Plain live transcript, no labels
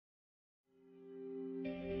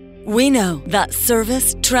We know that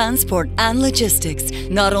service, transport, and logistics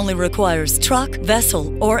not only requires truck,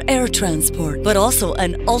 vessel, or air transport, but also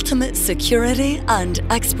an ultimate security and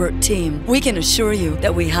expert team. We can assure you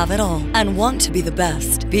that we have it all and want to be the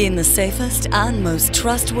best. Being the safest and most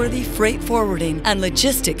trustworthy freight forwarding and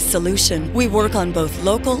logistics solution, we work on both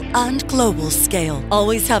local and global scale,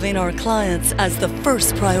 always having our clients as the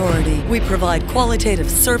first priority. We provide qualitative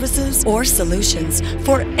services or solutions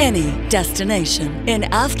for any destination. In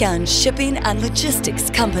Afghan Shipping and Logistics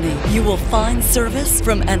Company, you will find service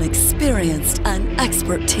from an experienced and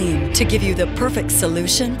expert team to give you the perfect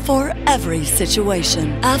solution for every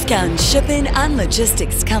situation. Afghan Shipping and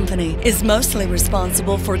Logistics Company is mostly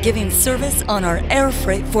responsible for giving service on our air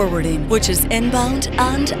freight forwarding, which is inbound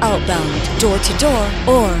and outbound, door to door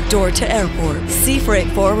or door to airport. Sea freight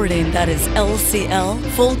forwarding, that is LCL,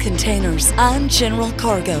 full containers and general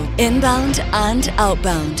cargo, inbound and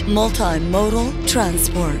outbound, multimodal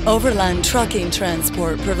transport. Overland trucking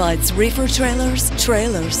transport provides reefer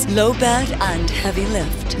trailers, low bed and heavy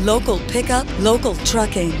lift. Local pickup, local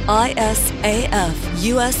trucking, ISAF,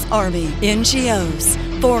 U.S. Army, NGOs,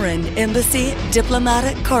 foreign embassy,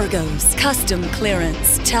 diplomatic cargoes, custom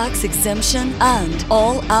clearance, tax exemption, and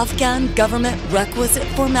all Afghan government requisite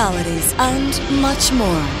formalities, and much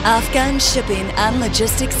more. Afghan Shipping and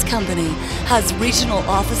Logistics Company has regional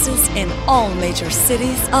offices in all major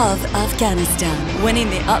cities of Afghanistan, winning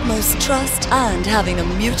the utmost trust and having a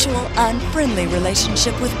mutual and friendly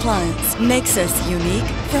relationship with clients makes us unique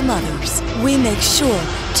from others. We make sure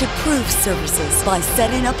to prove services by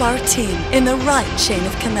setting up our team in the right chain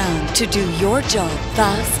of command to do your job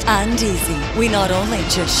fast and easy. We not only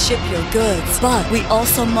just ship your goods, but we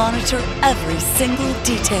also monitor every single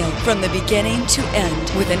detail from the beginning to end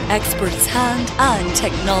with an expert's hand and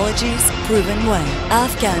technology's proven way.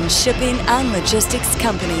 Afghan Shipping and Logistics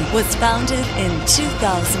Company was founded in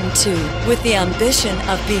 2002 with the ambition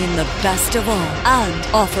of being the best of all and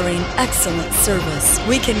offering excellent service.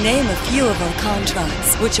 We can name a few of our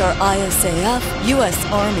contracts, which are ISAF, U.S.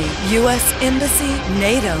 Army, U.S. Embassy,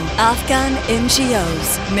 NATO, Afghan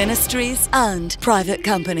NGOs, ministries, and private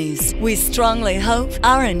companies. We strongly hope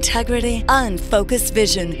our integrity and focused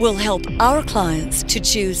vision will help our clients to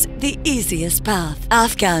choose the easiest path.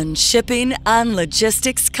 Afghan Shipping and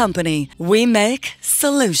Logistics Company. We make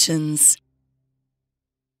solutions.